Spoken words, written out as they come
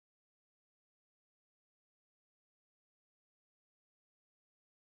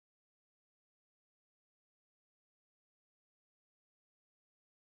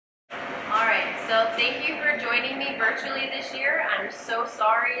So thank you for joining me virtually this year. I'm so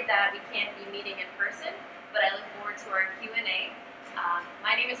sorry that we can't be meeting in person, but I look forward to our Q&A.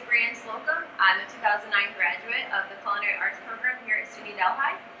 My name is Brianne Slocum. I'm a 2009 graduate of the Culinary Arts program here at SUNY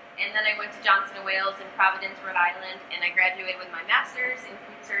Delhi, and then I went to Johnson & Wales in Providence, Rhode Island, and I graduated with my master's in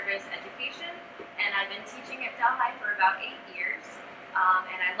food service education, and I've been teaching at Delhi for about 8 years.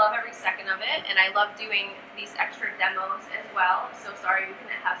 And I love every second of it, and I love doing these extra demos as well. So sorry we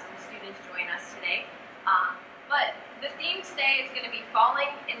couldn't have some students join us today. But the theme today is going to be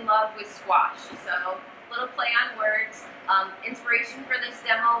falling in love with squash. So little play on words. Inspiration for this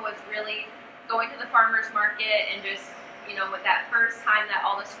demo was really going to the farmer's market and just, you know, with that first time that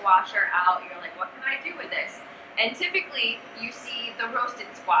all the squash are out, you're like, what can I do with this? And typically you see the roasted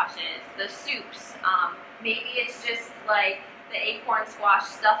squashes, the soups. Maybe it's just like the acorn squash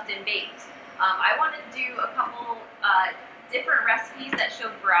stuffed and baked. I wanted to do a couple different recipes that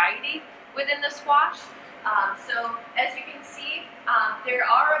show variety within the squash. So as you can see, there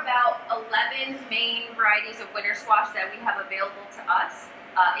are about 11 main varieties of winter squash that we have available to us.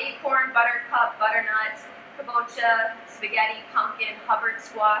 Acorn, buttercup, butternut, Kobucha, spaghetti, pumpkin, Hubbard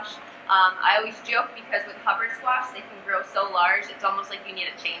squash. I always joke because with Hubbard squash, they can grow so large, it's almost like you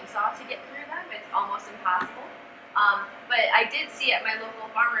need a chainsaw to get through them. It's almost impossible. But I did see at my local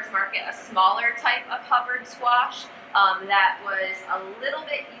farmer's market a smaller type of Hubbard squash that was a little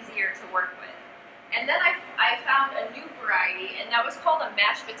bit easier to work with. And then I found a new variety, and that was called a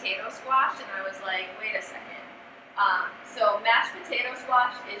mashed potato squash, and I was like, wait a second. So mashed potato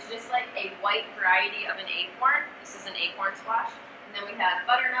squash is just like a white variety of an acorn. This is an acorn squash. And then we have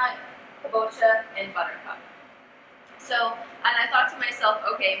butternut, Kobucha, and buttercup. So, and I thought to myself,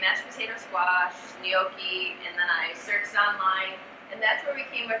 okay, mashed potato squash, gnocchi, and then I searched online, and that's where we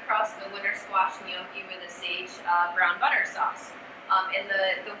came across the winter squash gnocchi with a sage brown butter sauce. And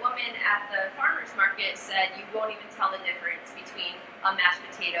the woman at the farmer's market said you won't even tell the difference between a mashed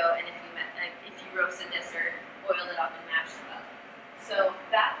potato and if you roasted this or boiled it up and mashed it up. So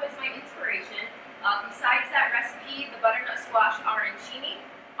that was my inspiration. Besides that recipe, the butternut squash arancini.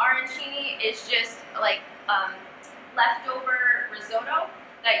 Arancini is just like leftover risotto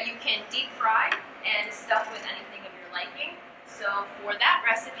that you can deep fry and stuff with anything of your liking. So for that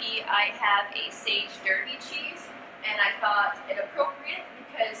recipe, I have a sage derby cheese, and I thought it appropriate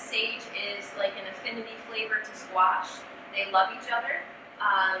because sage is like an affinity flavor to squash. They love each other,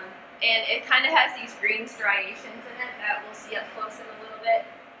 and it kind of has these green striations in it that we'll see up close in a little bit.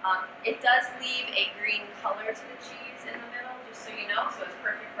 It does leave a green color to the cheese in the middle, just so you know, so it's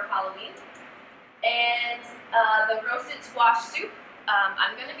perfect for Halloween. And the roasted squash soup,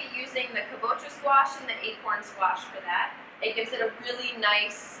 I'm going to be using the Kobucha squash and the acorn squash for that. It gives it a really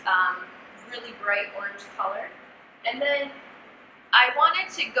nice, really bright orange color. And then I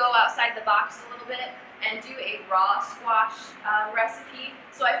wanted to go outside the box a little bit and do a raw squash recipe.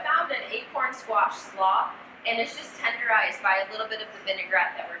 So I found an acorn squash slaw, and it's just tenderized by a little bit of the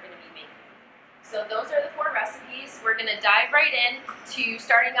vinaigrette that we're going to be making. So those are the 4 recipes. We're going to dive right in to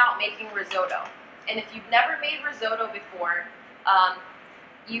starting out making risotto. And if you've never made risotto before,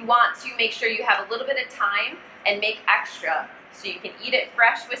 you want to make sure you have a little bit of time and make extra so you can eat it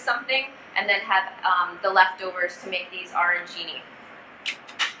fresh with something and then have the leftovers to make these arancini.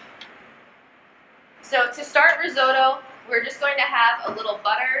 So to start risotto, we're just going to have a little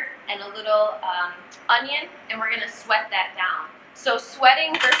butter and a little onion, and we're going to sweat that down. So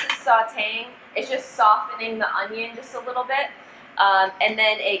sweating versus sauteing is just softening the onion just a little bit. And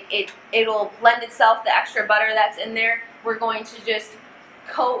then it'll blend itself, the extra butter that's in there. We're going to just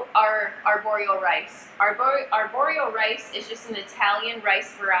coat our arborio rice. Arborio rice is just an Italian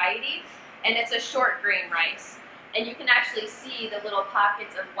rice variety, and it's a short grain rice. And you can actually see the little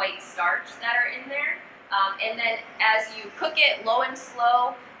pockets of white starch that are in there. And then as you cook it low and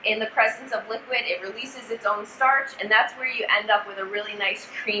slow in the presence of liquid, it releases its own starch, and that's where you end up with a really nice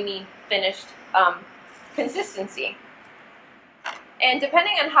creamy finished consistency. And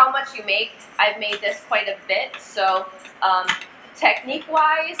depending on how much you make, I've made this quite a bit, so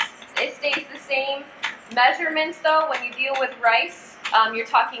technique-wise, it stays the same. Measurements, though, when you deal with rice, you're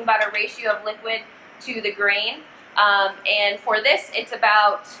talking about a ratio of liquid to the grain. And for this, it's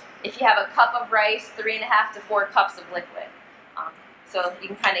about, if you have a cup of rice, 3.5 to 4 cups of liquid. So you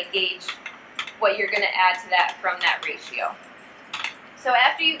can kind of gauge what you're going to add to that from that ratio. So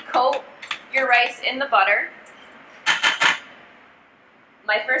after you coat your rice in the butter,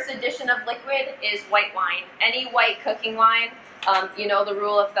 my first addition of liquid is white wine. Any white cooking wine, you know the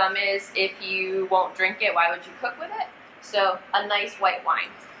rule of thumb is if you won't drink it, why would you cook with it? So a nice white wine.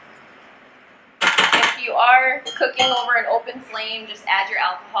 If you are cooking over an open flame, just add your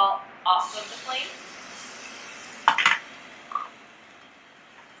alcohol. off of the flame.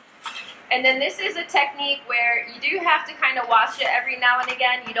 And then this is a technique where you do have to kind of watch it every now and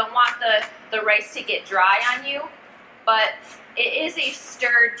again. You don't want the rice to get dry on you, but it is a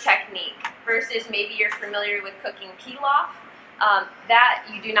stirred technique versus maybe you're familiar with cooking pilaf. That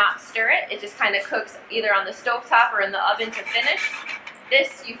you do not stir it. It just kind of cooks either on the stovetop or in the oven to finish.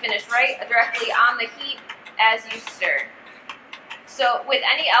 This you finish right directly on the heat as you stir. So with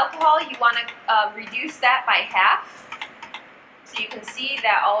any alcohol, you want to reduce that by half. So you can see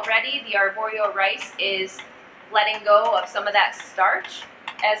that already the arborio rice is letting go of some of that starch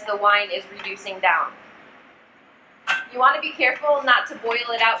as the wine is reducing down. You want to be careful not to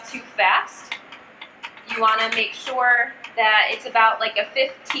boil it out too fast. You want to make sure that it's about like a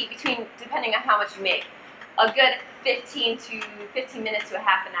 15, depending on how much you make, a good 15 minutes to a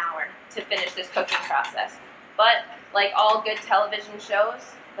half an hour to finish this cooking process. But like all good television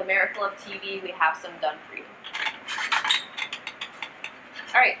shows, the miracle of TV, we have some done for you.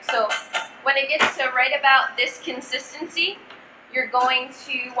 Alright, so when it gets to right about this consistency, you're going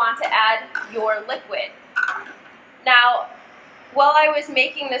to want to add your liquid. Now, while I was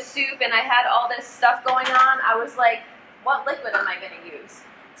making the soup and I had all this stuff going on, I was like, what liquid am I going to use?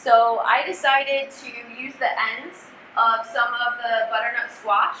 So I decided to use the ends of some of the butternut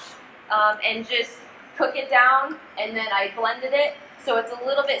squash and just cook it down, and then I blended it so it's a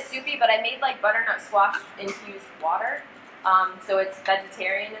little bit soupy, but I made like butternut squash infused water. So it's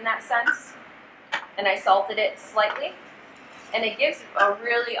vegetarian in that sense, and I salted it slightly, and it gives a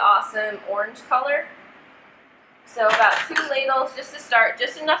really awesome orange color. So about 2 ladles just to start,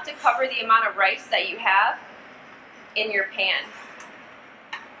 just enough to cover the amount of rice that you have in your pan,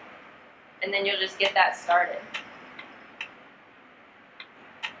 and then you'll just get that started.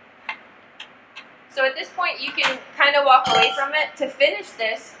 So at this point you can kind of walk away from it. To finish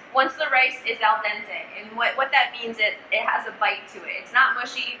this, once the rice is al dente, and what that means, it has a bite to it. It's not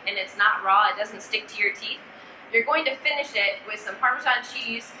mushy and it's not raw, it doesn't stick to your teeth. You're going to finish it with some Parmesan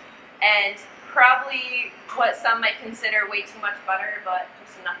cheese and probably what some might consider way too much butter, but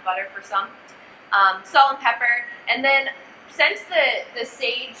just enough butter for some. Salt and pepper, and then since the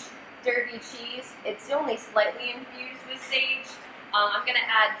sage derby cheese, it's only slightly infused with sage, I'm going to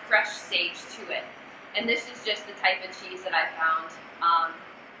add fresh sage to it. And this is just the type of cheese that I found.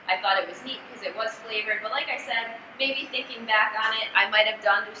 I thought it was neat because it was flavored, but like I said, maybe thinking back on it, I might have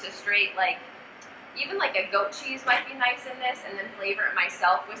done just a straight, like, even like a goat cheese might be nice in this, and then flavor it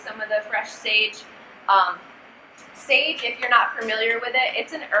myself with some of the fresh sage. Sage, if you're not familiar with it,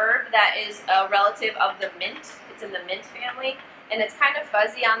 it's an herb that is a relative of the mint. It's in the mint family, and it's kind of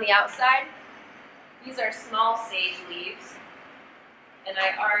fuzzy on the outside. These are small sage leaves, and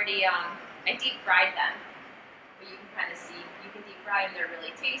I already, I deep fried them. But you can kind of see, you can deep fry them, they're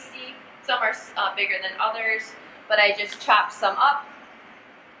really tasty. Some are bigger than others, but I just chopped some up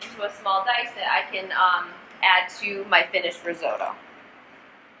into a small dice that I can add to my finished risotto.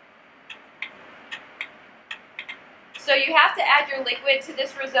 So you have to add your liquid to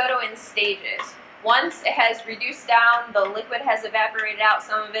this risotto in stages. Once it has reduced down, the liquid has evaporated out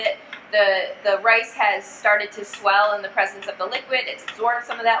some of it, the rice has started to swell in the presence of the liquid, it's absorbed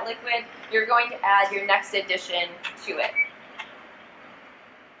some of that liquid, you're going to add your next addition to it.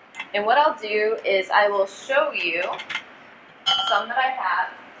 And what I'll do is I will show you some that I have.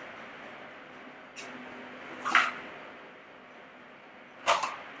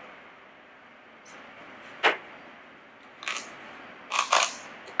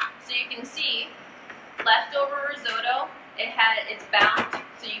 So you can see leftover risotto, it's bound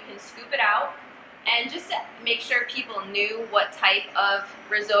so you can scoop it out. And just to make sure people knew what type of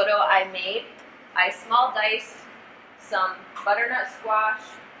risotto I made, I small diced some butternut squash,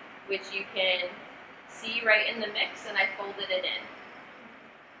 which you can see right in the mix, and I folded it in.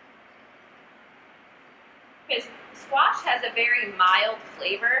 Because squash has a very mild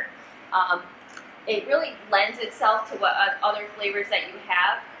flavor. It really lends itself to what other flavors that you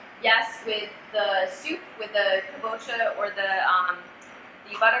have. Yes, with the soup, with the kobucha or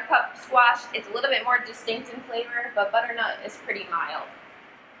the buttercup squash, it's a little bit more distinct in flavor, but butternut is pretty mild.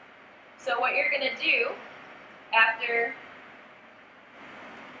 So what you're going to do after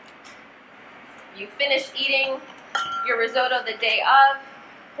you finish eating your risotto the day of,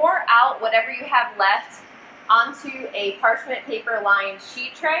 pour out whatever you have left onto a parchment paper lined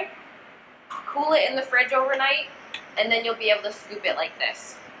sheet tray, cool it in the fridge overnight, and then you'll be able to scoop it like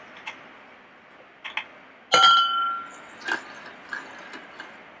this.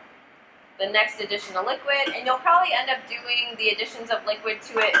 The next addition of liquid, and you'll probably end up doing the additions of liquid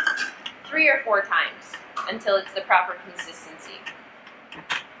to it 3 or 4 times until it's the proper consistency.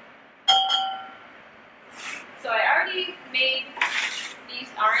 I already made these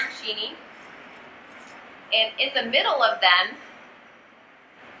arancini, and in the middle of them,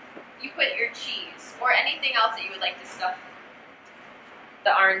 you put your cheese or anything else that you would like to stuff the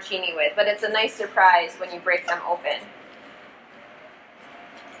arancini with, but it's a nice surprise when you break them open.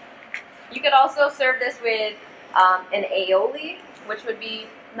 You could also serve this with an aioli, which would be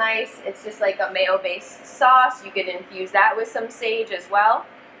nice. It's just like a mayo-based sauce. You could infuse that with some sage as well.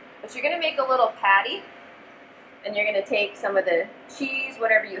 But you're going to make a little patty, and you're going to take some of the cheese,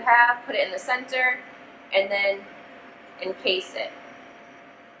 whatever you have, put it in the center, and then encase it.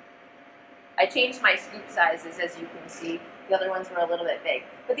 I changed my scoop sizes, as you can see. The other ones were a little bit big.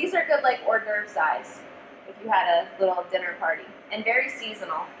 But these are good like hors d'oeuvre size if you had a little dinner party, and very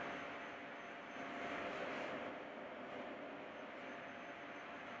seasonal.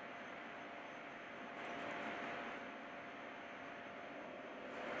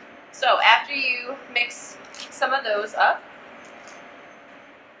 So after you mix some of those up,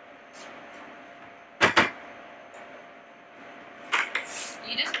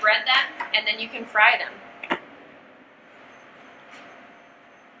 you just bread them and then you can fry them.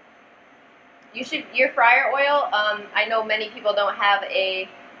 Your fryer oil, I know many people don't have a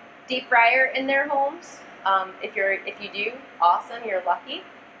deep fryer in their homes. If you do, awesome, you're lucky.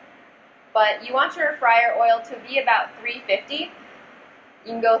 But you want your fryer oil to be about 350.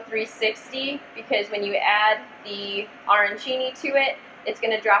 You can go 360 because when you add the arancini to it, it's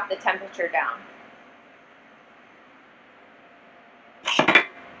going to drop the temperature down.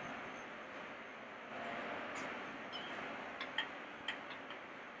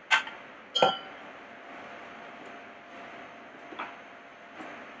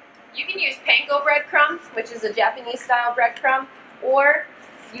 You can use panko breadcrumbs, which is a Japanese style breadcrumb, or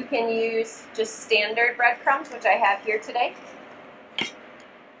you can use just standard breadcrumbs, which I have here today.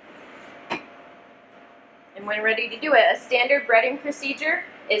 And when ready to do it, a standard breading procedure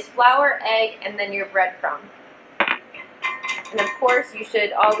is flour, egg, and then your breadcrumb. And of course, you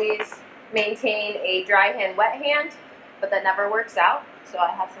should always maintain a dry hand, wet hand, but that never works out. So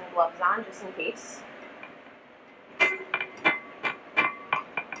I have some gloves on just in case.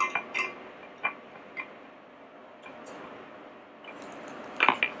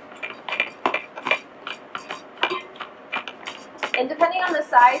 And depending on the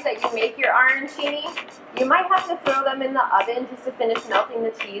size that you make your arancini, you might have to throw them in the oven just to finish melting the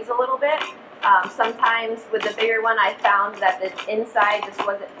cheese a little bit. Sometimes with the bigger one, I found that the inside just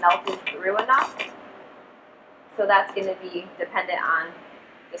wasn't melted through enough. So that's going to be dependent on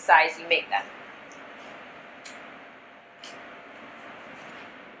the size you make them.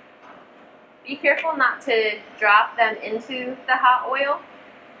 Be careful not to drop them into the hot oil.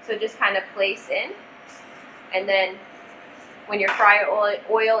 So just kind of place in, and then when your fryer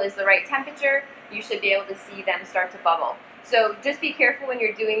oil is the right temperature, you should be able to see them start to bubble. So just be careful when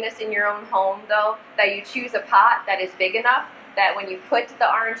you're doing this in your own home, though, that you choose a pot that is big enough that when you put the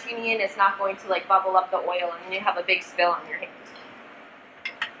arancini in, it's not going to like bubble up the oil and then you have a big spill on your hands.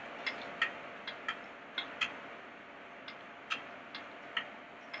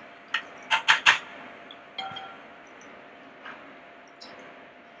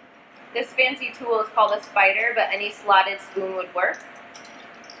 This fancy tool is called a spider, but any slotted spoon would work.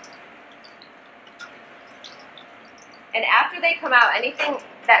 And after they come out, anything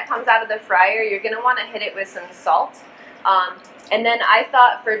that comes out of the fryer, you're going to want to hit it with some salt. And then I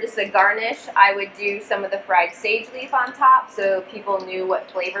thought for just a garnish, I would do some of the fried sage leaf on top so people knew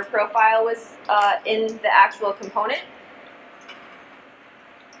what flavor profile was in the actual component.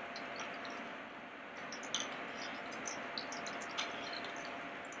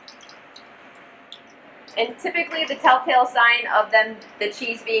 And typically the telltale sign of the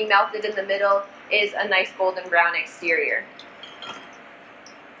cheese being melted in the middle is a nice golden brown exterior.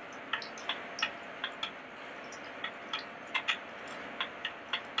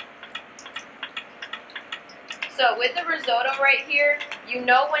 So with the risotto right here, you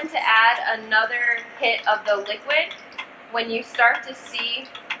know when to add another hit of the liquid when you start to see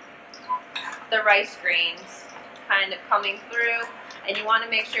the rice grains kind of coming through, and you want to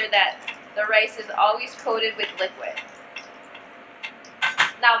make sure that the rice is always coated with liquid.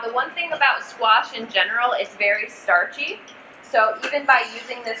 Now the one thing about squash in general, it's very starchy. So even by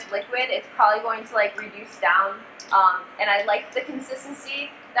using this liquid, it's probably going to like reduce down. And I like the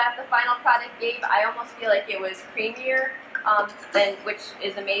consistency that the final product gave. I almost feel like it was creamier, which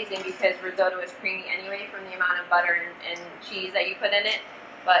is amazing because risotto is creamy anyway from the amount of butter and cheese that you put in it.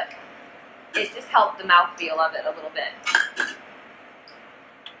 But it just helped the mouthfeel of it a little bit.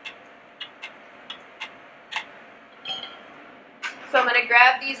 So I'm going to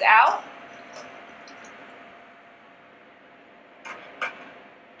grab these out.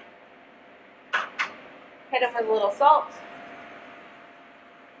 Hit them with a little salt.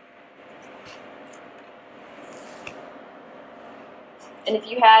 And if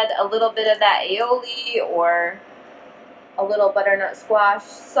you had a little bit of that aioli or a little butternut squash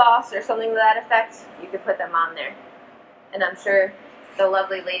sauce or something to that effect, you could put them on there. And I'm sure the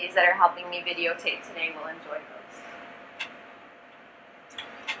lovely ladies that are helping me videotape today will enjoy those.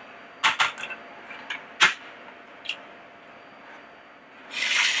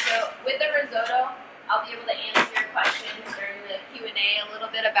 So with the risotto, I'll be able to answer your questions during the Q&A a little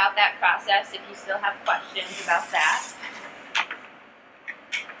bit about that process if you still have questions about that.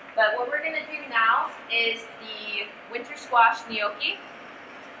 But what we're going to do now is the winter squash gnocchi.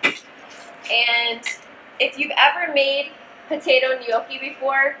 And if you've ever made potato gnocchi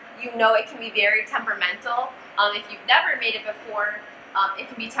before, you know it can be very temperamental. If you've never made it before, it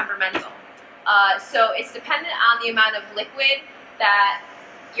can be temperamental. So it's dependent on the amount of liquid that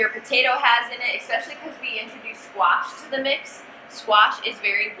your potato has in it, especially because we introduce squash to the mix. Squash is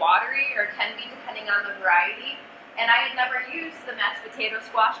very watery, or can be depending on the variety. And I had never used the mashed potato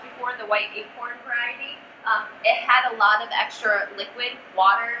squash before, the white acorn variety. It had a lot of extra liquid,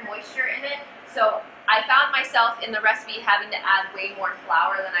 water, moisture in it. So I found myself in the recipe having to add way more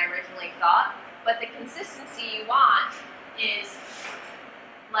flour than I originally thought. But the consistency you want is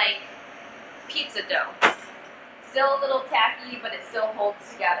like pizza dough. Still a little tacky, but it still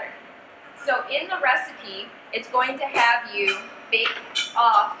holds together. So in the recipe, it's going to have you bake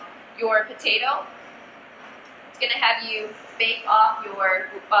off your potato. It's going to have you bake off your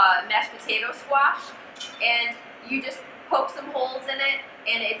mashed potato squash, and you just poke some holes in it,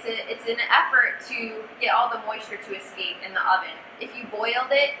 and it's an effort to get all the moisture to escape in the oven. If you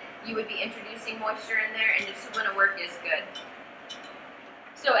boiled it, you would be introducing moisture in there, and it just wouldn't work as good.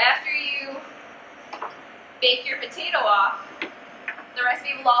 So after you bake your potato off, the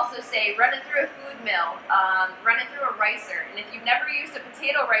recipe will also say run it through a food mill, run it through a ricer, and if you've never used a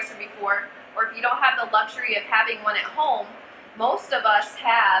potato ricer before, or if you don't have the luxury of having one at home, most of us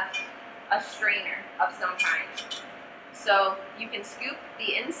have a strainer of some kind. So you can scoop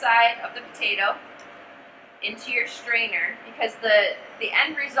the inside of the potato into your strainer, because the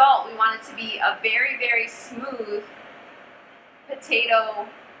end result, we want it to be a very, very smooth potato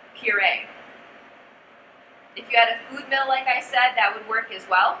puree. If you had a food mill, like I said, that would work as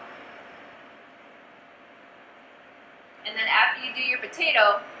well. And then after you do your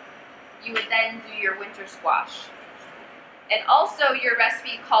potato, you would then do your winter squash. And also your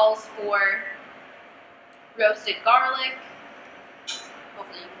recipe calls for roasted garlic.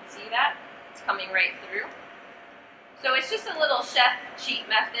 Hopefully you can see that. It's coming right through. So it's just a little chef cheat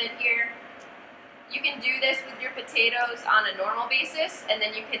method here. You can do this with your potatoes on a normal basis, and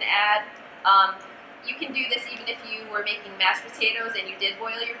then you can add, you can do this even if you were making mashed potatoes and you did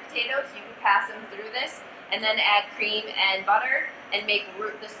boil your potatoes. You can pass them through this and then add cream and butter and make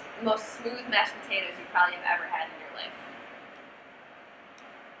the most smooth mashed potatoes you probably have ever had in your life.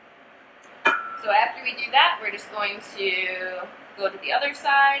 So after we do that, we're just going to go to the other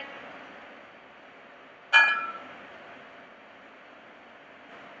side.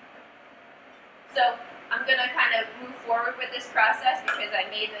 So I'm going to kind of move forward with this process because I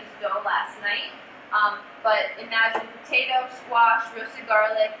made this dough last night. But imagine potato, squash, roasted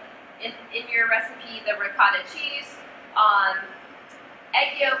garlic, in your recipe the ricotta cheese,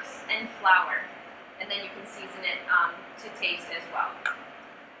 egg yolks, and flour. And then you can season it to taste as well.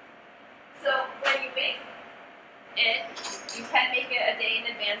 So when you make it, you can make it a day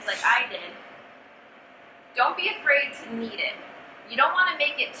in advance like I did. Don't be afraid to knead it. You don't want to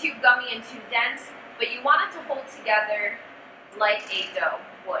make it too gummy and too dense, but you want it to hold together like a dough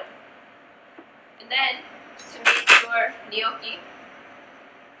would. And then, to make your gnocchi,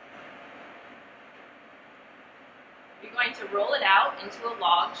 you're going to roll it out into a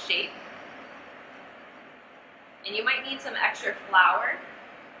log shape. And you might need some extra flour.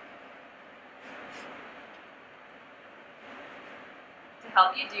 To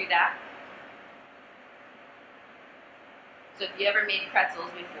help you do that. So if you ever made pretzels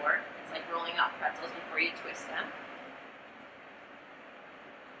before, it's like rolling out pretzels before you twist them.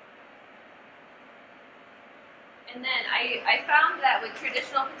 And then I found that with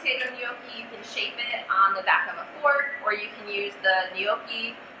traditional potato gnocchi, you can shape it on the back of a fork, or you can use the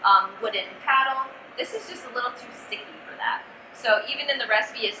gnocchi wooden paddle. This is just a little too sticky for that. So even in the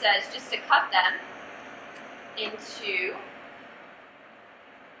recipe it says just to cut them into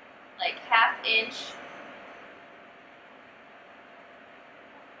like 1/2 inch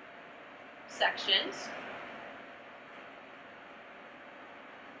sections.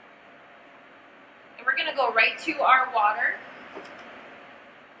 And we're going to go right to our water.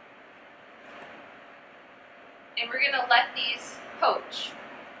 and we're going to let these poach.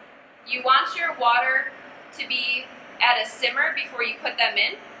 You want your water to be at a simmer before you put them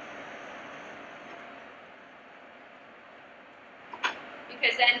in,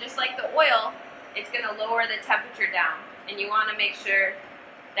 because then, just like the oil, it's going to lower the temperature down, and you want to make sure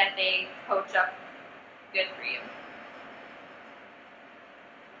that they poach up good for you.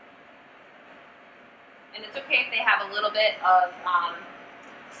 And it's okay if they have a little bit of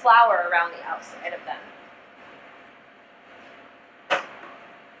flour around the outside of them.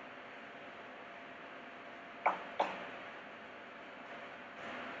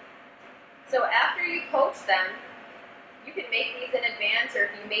 So after you poach them, you can make these in advance, or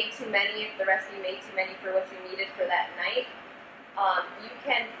if you made too many, if the recipe made too many for what you needed for that night, you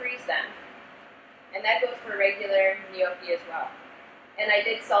can freeze them. And that goes for regular gnocchi as well. And I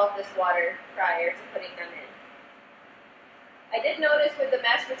did salt this water prior to putting them in. I did notice with the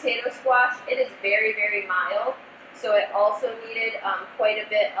mashed potato squash, it is very, very mild. So it also needed quite a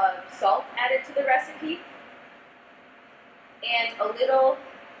bit of salt added to the recipe. And a little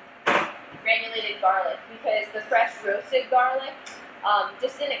granulated garlic, because the fresh roasted garlic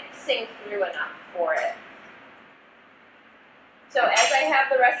just didn't sink through enough for it. So as I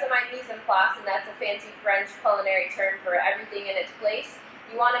have the rest of my mise en place, and that's a fancy French culinary term for everything in its place,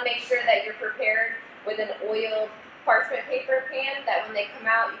 you want to make sure that you're prepared with an oiled parchment paper pan, that when they come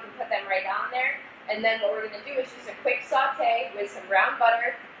out you can put them right on there. And then what we're going to do is just a quick saute with some brown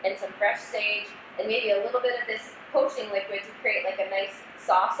butter and some fresh sage and maybe a little bit of this poaching liquid to create like a nice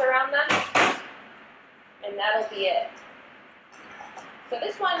sauce around them, and that'll be it. So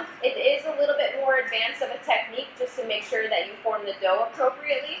this one, it is a little bit more advanced of a technique just to make sure that you form the dough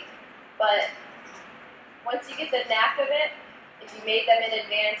appropriately, but once you get the knack of it, if you made them in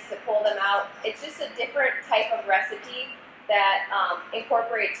advance to pull them out, it's just a different type of recipe that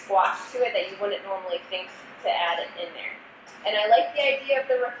incorporates squash to it that you wouldn't normally think to add it in there. And I like the idea of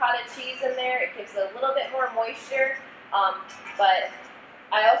the ricotta cheese in there. It gives a little bit more moisture, but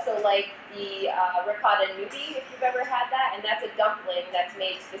I also like the ricotta gnocchi, if you've ever had that, and that's a dumpling that's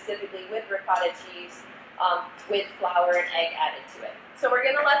made specifically with ricotta cheese with flour and egg added to it. So we're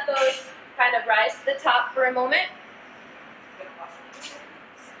going to let those kind of rise to the top for a moment.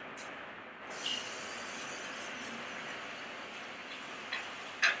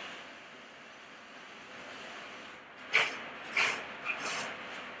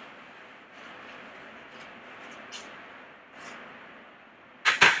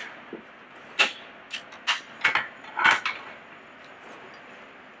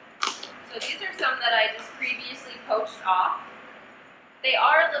 So these are some that I just previously poached off. They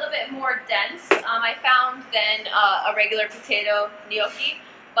are a little bit more dense, I found, than a regular potato gnocchi,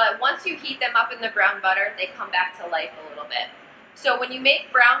 but once you heat them up in the brown butter, they come back to life a little bit. So when you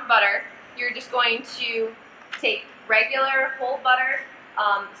make brown butter, you're just going to take regular whole butter,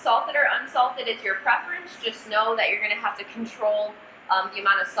 salted or unsalted, it's your preference. Just know that you're going to have to control the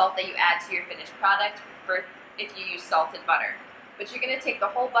amount of salt that you add to your finished product for if you use salted butter. But you're going to take the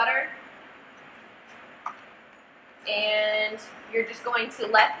whole butter, and you're just going to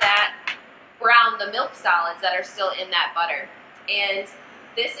let that brown the milk solids that are still in that butter. And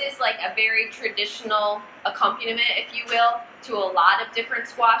this is like a very traditional accompaniment, if you will, to a lot of different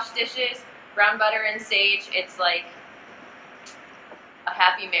squash dishes. Brown butter and sage, it's like a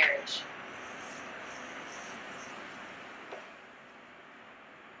happy marriage.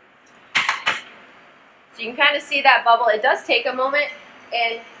 So you can kind of see that bubble. It does take a moment,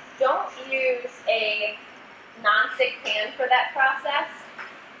 and don't use a non-stick pan for that process,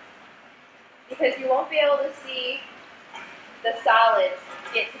 because you won't be able to see the solids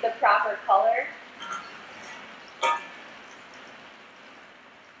get to the proper color.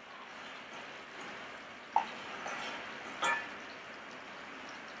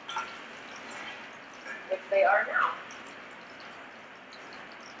 Which they are now.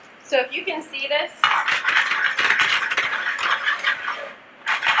 So if you can see this,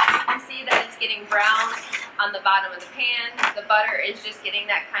 you can see that it's getting brown on the bottom of the pan. The butter is just getting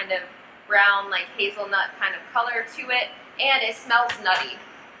that kind of brown, like hazelnut kind of color to it, and it smells nutty.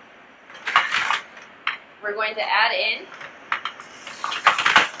 We're going to add in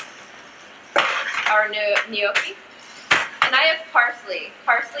our gnocchi. And I have parsley.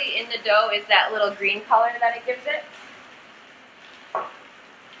 Parsley in the dough is that little green color that it gives it.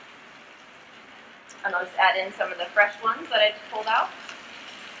 And I'll just add in some of the fresh ones that I just pulled out.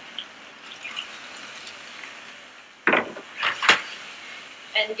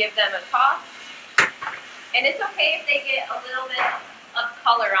 And give them a toss. And it's okay if they get a little bit of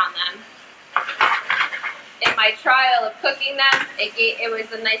color on them. In my trial of cooking them, it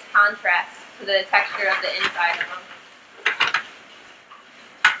was a nice contrast to the texture of the inside of them.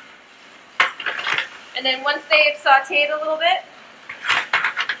 And then once they've sauteed a little bit,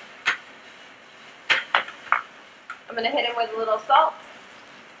 I'm going to hit them with a little salt.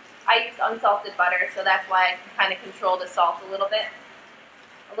 I used unsalted butter, so that's why I can kind of control the salt a little bit.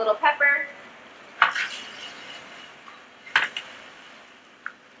 A little pepper.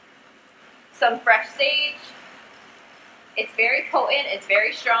 Some fresh sage. It's very potent, it's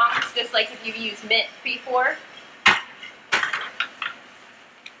very strong, just like if you've used mint before.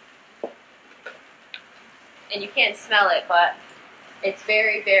 And you can't smell it, but it's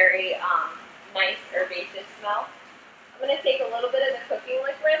very, very nice herbaceous smell. I'm going to take a little bit of the cooking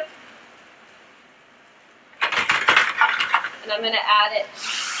liquid, and I'm going to add it.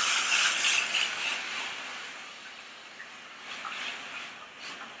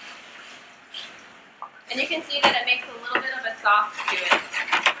 And you can see that it makes a little bit of a sauce to it.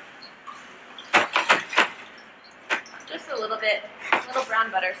 Just a little bit, a little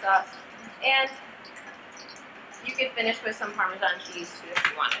brown butter sauce. And you could finish with some Parmesan cheese too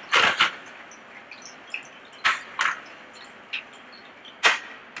if you wanted.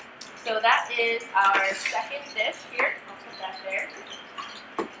 So that is our second dish here. I'll put that there.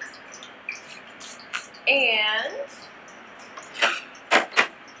 And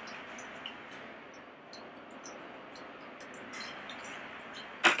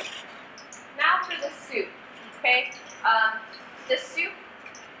now for the soup. Okay, the soup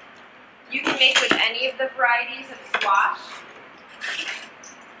you can make with any of the varieties of squash.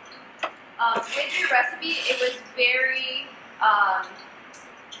 With your recipe, it was very,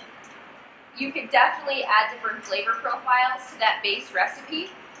 you could definitely add different flavor profiles to that base recipe.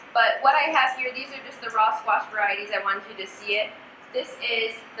 But what I have here, these are just the raw squash varieties. I wanted you to see it. This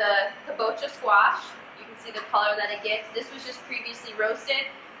is the Kobucha squash. You can see the color that it gets. This was just previously roasted.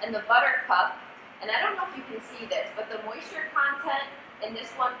 And the Buttercup, and I don't know if you can see this, but the moisture content in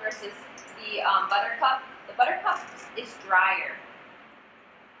this one versus the Buttercup is drier.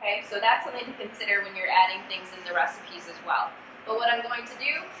 Okay, so that's something to consider when you're adding things in the recipes as well. But what I'm going to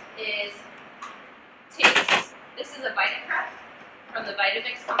do is take, this is a Vitamix from the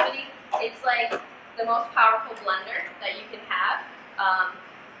Vitamix company. It's like the most powerful blender that you can have.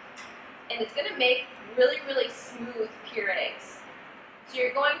 And it's going to make really, really smooth purees. So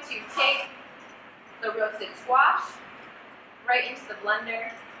you're going to take the roasted squash right into the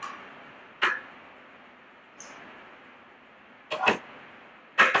blender.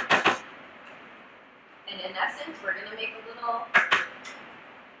 And in essence, we're going to make a little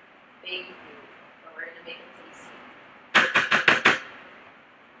baby food, but we're going to make it tasty.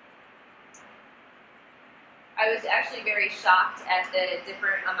 I was actually very shocked at the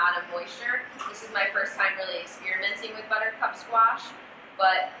different amount of moisture. This is my first time really experimenting with Buttercup squash,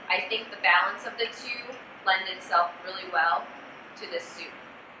 but I think the balance of the two lend itself really well to this soup.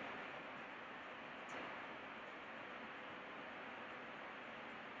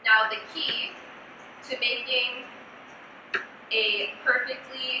 Now the key to making a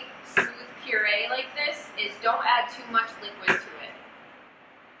perfectly smooth puree like this is don't add too much liquid to it.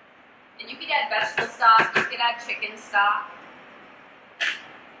 And you could add vegetable stock, you could add chicken stock.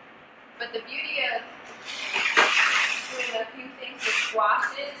 But the beauty of doing a few things with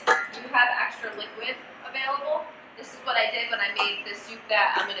squash is you have extra liquid available. This is what I did when I made the soup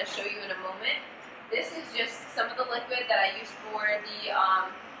that I'm going to show you in a moment. This is just some of the liquid that I used for the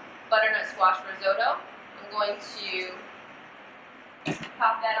butternut squash risotto. I'm going to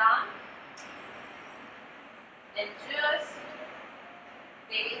pop that on and just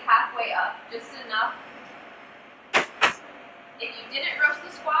maybe halfway up, just enough. If you didn't roast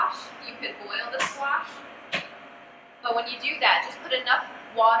the squash, you could boil the squash. But when you do that, just put enough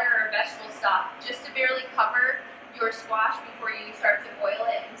water or vegetable stock just to barely cover your squash before you start to boil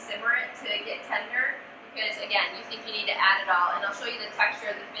it and simmer it to get tender. Because again, you think you need to add it all. And I'll show you the texture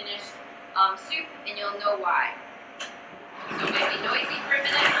of the finished soup and you'll know why. So it might be noisy for a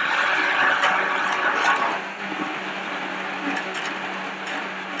minute.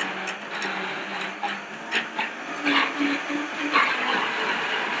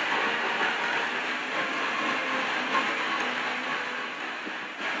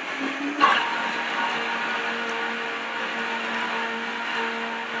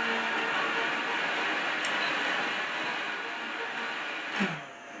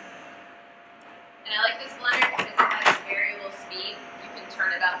 And I like this blender because it has a variable speed. You can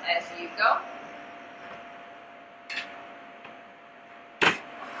turn it up as you go.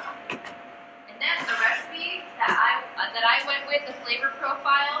 And then the recipe that I went with, the flavor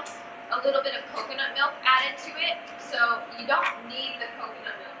profile, a little bit of coconut milk added to it. So you don't need the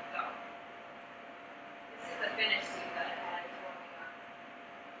coconut milk though. finished soup that I had is warming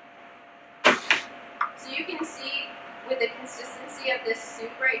up. So you can see with the consistency of this soup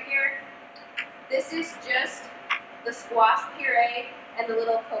right here, this is just the squash puree and the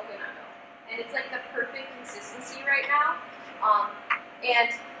little coconut milk. And it's like the perfect consistency right now. And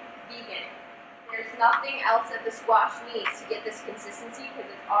vegan. There's nothing else that the squash needs to get this consistency because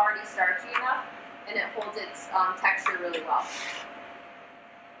it's already starchy enough and it holds its texture really well.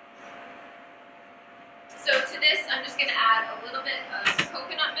 So to this, I'm just going to add a little bit of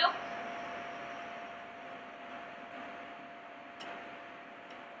coconut milk.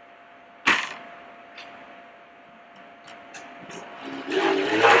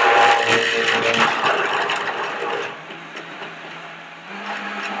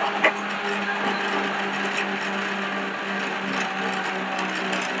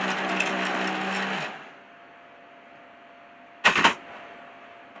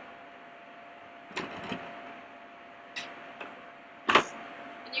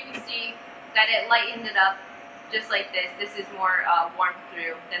 You can see that it lightened it up just like this. This is more warm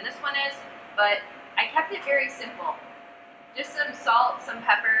through than this one is, but I kept it very simple. Just some salt, some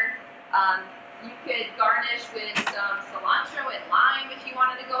pepper. You could garnish with some cilantro and lime if you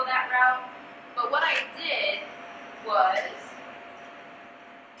wanted to go that route. But what I did was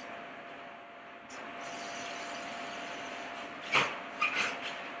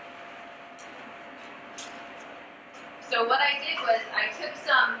I took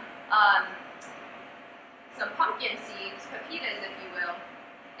some pumpkin seeds, pepitas if you will,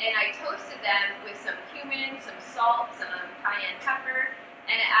 and I toasted them with some cumin, some salt, some cayenne pepper,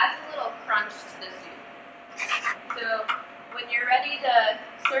 and it adds a little crunch to the soup. So when you're ready to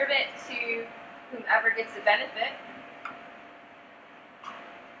serve it to whomever gets the benefit,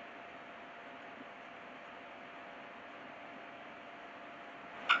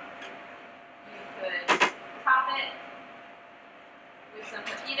 you could top it with some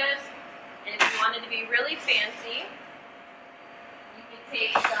pepitas, and if you wanted to be really fancy, you could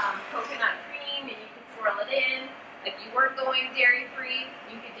take some coconut cream and you could swirl it in. If you weren't going dairy-free,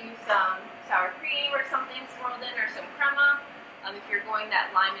 you could do some sour cream or something swirled in, or some crema, if you're going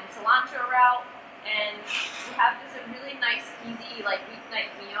that lime and cilantro route. And you have this a really nice, easy, like weeknight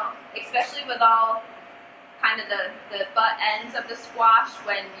meal, especially with all kind of the butt ends of the squash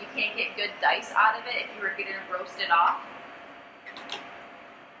when you can't get good dice out of it if you were going to roast it off.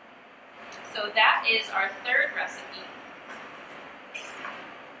 So that is our third recipe.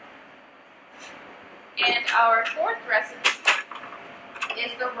 And our fourth recipe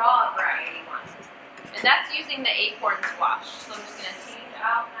is the raw variety one. And that's using the acorn squash. So I'm just going to change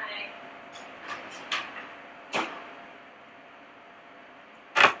out my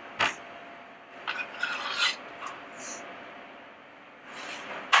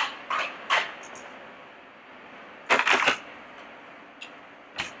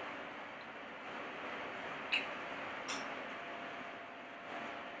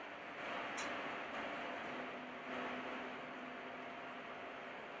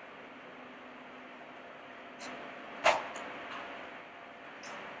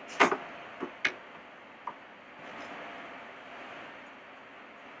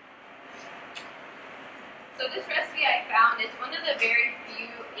So this recipe I found is one of the very few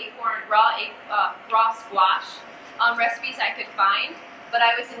acorn raw squash recipes I could find, but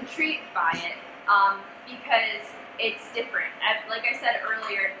I was intrigued by it because it's different. Like I said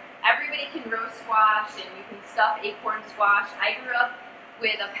earlier, everybody can roast squash and you can stuff acorn squash. I grew up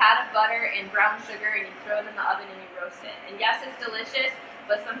with a pat of butter and brown sugar, and you throw it in the oven and you roast it. And yes, it's delicious,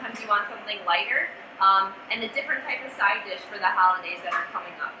 but sometimes you want something lighter and a different type of side dish for the holidays that are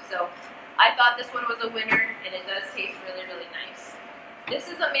coming up. So I thought this one was a winner, and it does taste really, really nice. This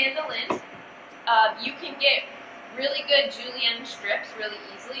is a mandolin. You can get really good julienne strips really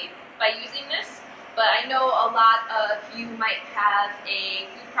easily by using this, but I know a lot of you might have a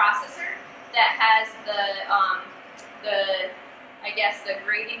food processor that has the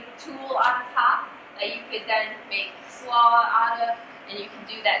grating tool on top that you could then make slaw out of, and you can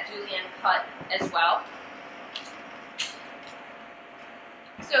do that julienne cut as well.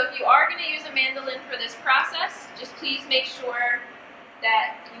 So if you are going to use a mandolin for this process, just please make sure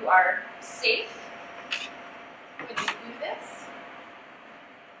that you are safe when you do this.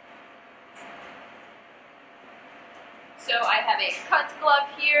 So I have a cut glove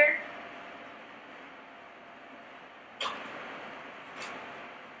here.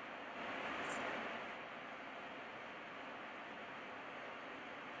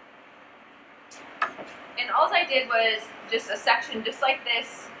 And all I did was just a section just like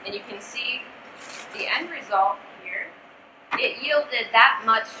this, and you can see the end result here. It yielded that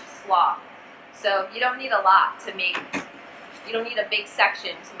much slaw. So you don't need a lot to make, you don't need a big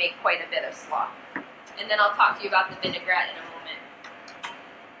section to make quite a bit of slaw. And then I'll talk to you about the vinaigrette in a moment.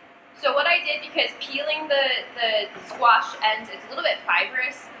 So what I did, because peeling the squash ends, it's a little bit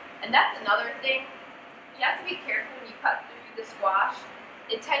fibrous, and that's another thing. You have to be careful when you cut through the squash.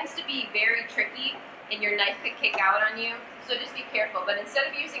 It tends to be very tricky, and your knife could kick out on you, so just be careful. But instead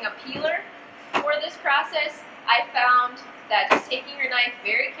of using a peeler for this process, I found that just taking your knife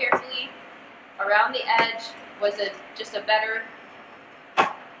very carefully around the edge was just a better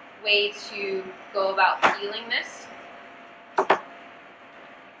way to go about peeling this. Because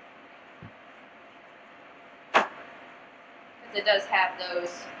it does have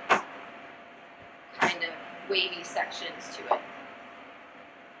those kind of wavy sections to it.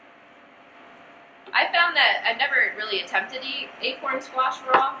 I found that I've never really attempted to eat acorn squash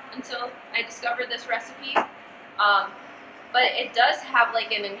raw until I discovered this recipe. But it does have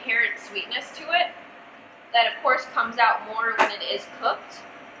like an inherent sweetness to it that of course comes out more when it is cooked.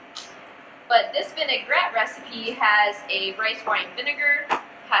 But this vinaigrette recipe has a rice wine vinegar,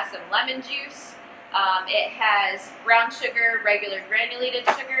 has some lemon juice, it has brown sugar, regular granulated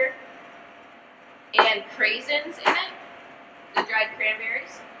sugar, and craisins in it, the dried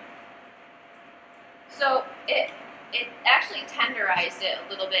cranberries. So it actually tenderized it a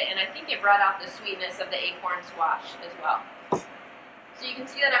little bit, and I think it brought out the sweetness of the acorn squash as well. So you can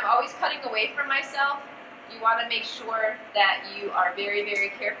see that I'm always cutting away from myself. You want to make sure that you are very, very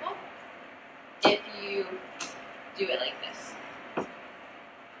careful if you do it like this.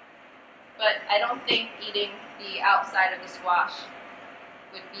 But I don't think eating the outside of the squash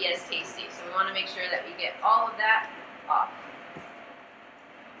would be as tasty, so we want to make sure that we get all of that off.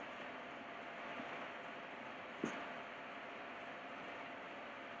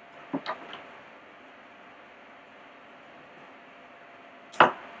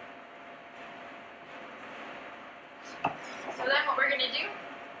 So then what we're going to do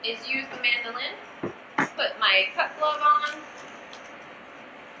is use the mandolin, put my cut glove on,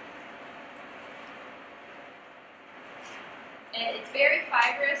 and it's very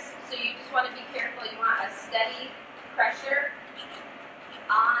fibrous, so you just want to be careful. You want a steady pressure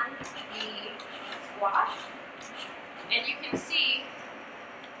on the squash, and you can see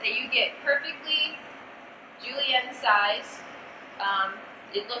that you get perfectly julienne size.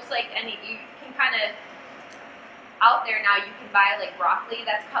 It looks like you can kind of, out there now you can buy like broccoli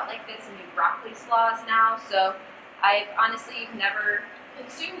that's cut like this and do broccoli slaws now. So I've honestly never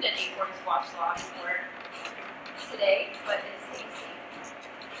consumed an acorn squash slaw before today, but it's tasty.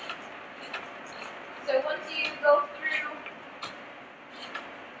 So once you go through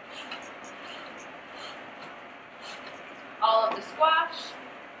all of the squash,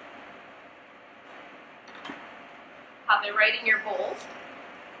 pop it right in your bowl.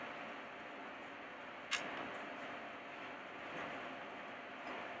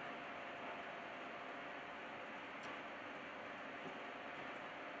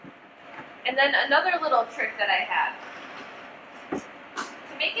 And then another little trick that I have, to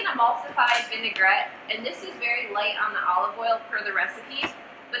make an emulsified vinaigrette, and this is very light on the olive oil per the recipe,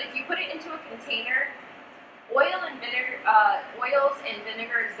 but if you put it into a container, oils and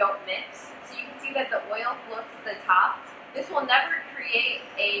vinegars don't mix, so you can see that the oil floats to the top. This will never create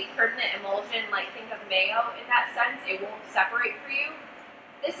a permanent emulsion like think of mayo in that sense. It won't separate for you.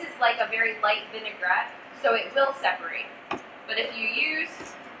 This is like a very light vinaigrette, so it will separate. But if you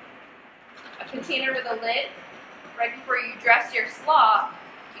use a container with a lid, right before you dress your slaw,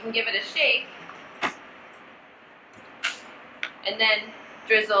 you can give it a shake and then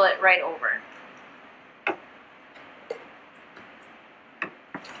drizzle it right over.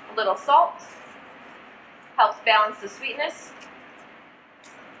 A little salt helps balance the sweetness,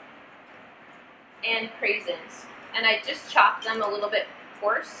 and craisins. And I just chopped them a little bit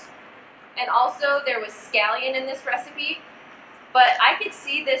coarse. And also there was scallion in this recipe, but I could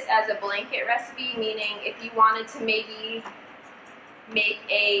see this as a blanket recipe, meaning if you wanted to maybe make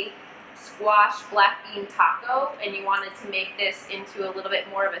a squash black bean taco and you wanted to make this into a little bit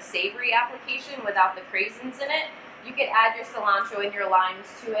more of a savory application without the craisins in it, you could add your cilantro and your limes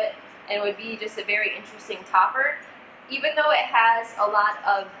to it, and it would be just a very interesting topper. Even though it has a lot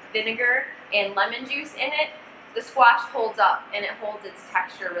of vinegar and lemon juice in it, the squash holds up and it holds its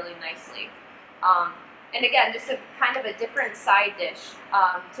texture really nicely. And again, just a kind of a different side dish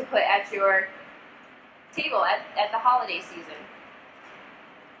to put at your table at the holiday season.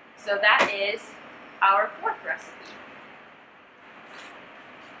 So that is our fourth recipe.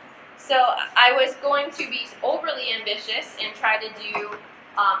 So I was going to be overly ambitious and try to do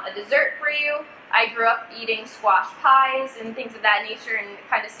a dessert for you, I grew up eating squash pies and things of that nature and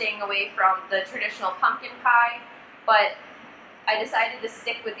kind of staying away from the traditional pumpkin pie, but I decided to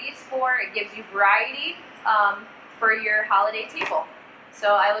stick with these four. It gives you variety for your holiday table.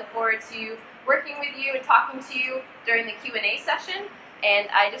 So I look forward to working with you and talking to you during the Q&A session, and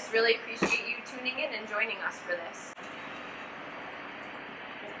I just really appreciate you tuning in and joining us for this.